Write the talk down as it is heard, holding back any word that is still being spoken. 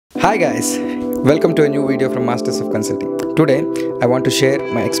Hi guys, welcome to a new video from Masters of Consulting. Today I want to share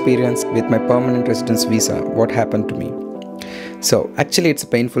my experience with my permanent residence visa, what happened to me. So actually it's a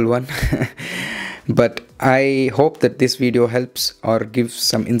painful one but I hope that this video helps or gives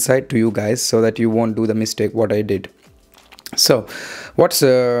some insight to you guys so that you won't do the mistake what I did. So what's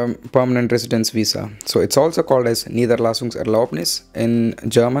a permanent residence visa? So it's also called as Niederlassungserlaubnis in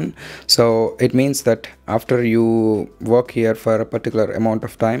German. So it means that after you work here for a particular amount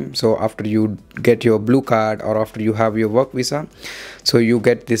of time, so after you get your blue card or after you have your work visa, so you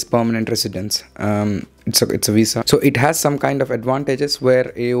get this permanent residence. It's a visa, so it has some kind of advantages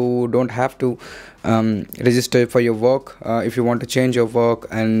where you don't have to register for your work if you want to change your work,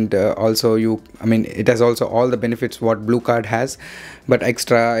 and also it has also all the benefits what blue card has, but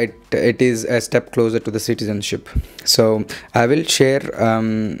extra it is a step closer to the citizenship. So I will share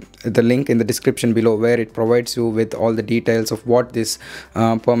the link in the description below where it provides you with all the details of what this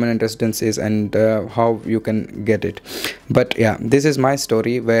permanent residence is and how you can get it. But yeah, this is my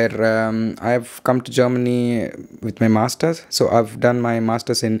story where I've come to Germany with my masters. So I've done my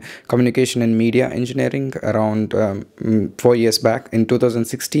masters in communication and media engineering around 4 years back. In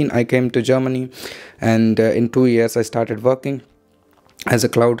 2016 I came to Germany, and in 2 years I started working as a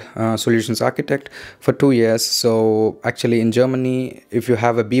cloud solutions architect for 2 years. So actually in Germany, if you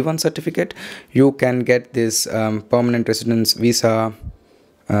have a B1 certificate, you can get this permanent residence visa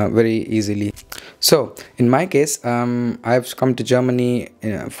very easily. So in my case, I've come to Germany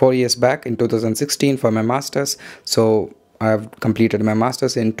 4 years back in 2016 for my masters. So I've completed my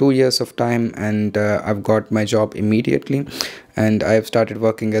masters in 2 years of time, and I've got my job immediately, and I've started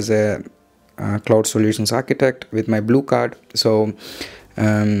working as a cloud solutions architect with my blue card. So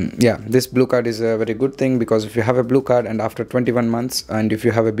yeah, this blue card is a very good thing, because if you have a blue card and after 21 months and if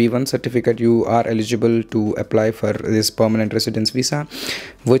you have a B1 certificate, you are eligible to apply for this permanent residence visa,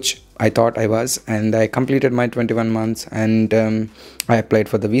 which I thought I was, and I completed my 21 months and I applied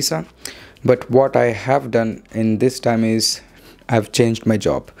for the visa. But what I have done in this time is I've changed my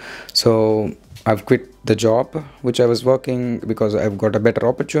job. So I've quit the job which I was working because I've got a better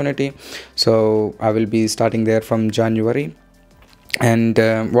opportunity. So I will be starting there from January. And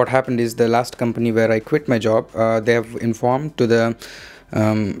what happened is, the last company where I quit my job, they have informed to the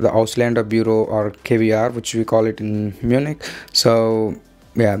Ausländer Bureau, or KVR, which we call it in Munich. So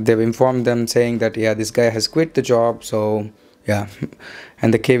yeah, they've informed them saying that yeah, this guy has quit the job. So yeah,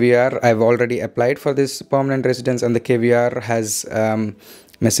 and the KVR, I've already applied for this permanent residence, and the KVR has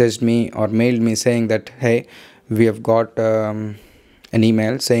messaged me or mailed me saying that, hey, we have got an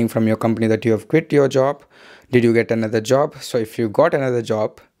email saying from your company that you have quit your job. Did you get another job? So if you got another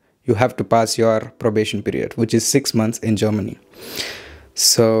job, you have to pass your probation period, which is 6 months in Germany.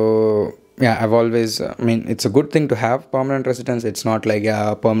 So yeah, I've always, it's a good thing to have permanent residence. It's not like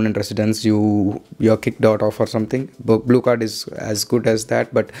permanent residence you're kicked out of or something. Blue card is as good as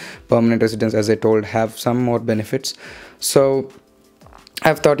that, but permanent residence, as I told, have some more benefits. So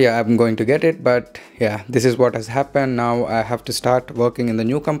I've thought, yeah, I'm going to get it, but yeah, this is what has happened. Now I have to start working in the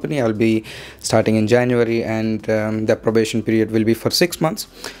new company. I'll be starting in January, and the probation period will be for 6 months.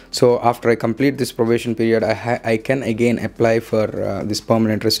 So after I complete this probation period, I can again apply for this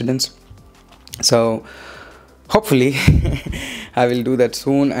permanent residence. So hopefully I will do that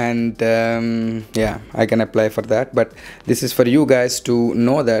soon, and yeah, I can apply for that. But this is for you guys to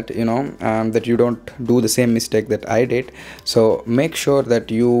know that, that you don't do the same mistake that I did. So make sure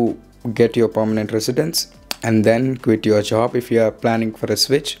that you get your permanent residence and then quit your job if you are planning for a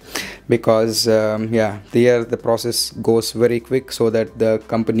switch, because yeah, the process goes very quick, so that the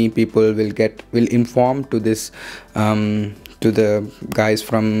company people will inform to this to the guys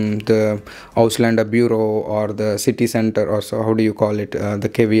from the Ausländer Bureau or the city center, or so how do you call it, the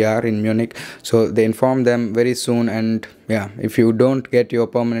KVR in Munich. So they inform them very soon, and yeah, if you don't get your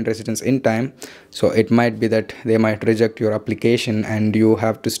permanent residence in time, so it might be that they might reject your application and you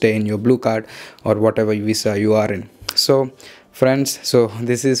have to stay in your blue card or whatever visa you are in. So friends, so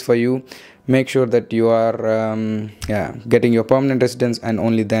this is for you. Make sure that you are yeah, getting your permanent residence, and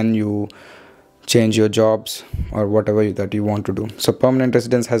only then you change your jobs or whatever that you want to do. So permanent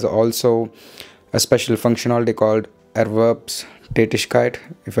residence has also a special functionality called Erwerbstätigkeit,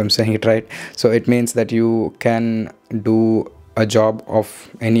 if I'm saying it right. So it means that you can do a job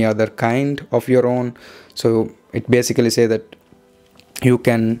of any other kind of your own. So it basically says that you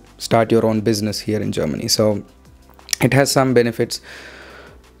can start your own business here in Germany. So it has some benefits.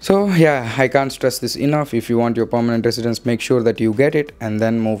 So yeah, I can't stress this enough. If you want your permanent residence, make sure that you get it and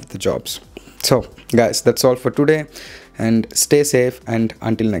then move the jobs. So guys, that's all for today, and stay safe, and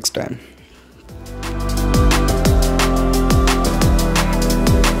until next time.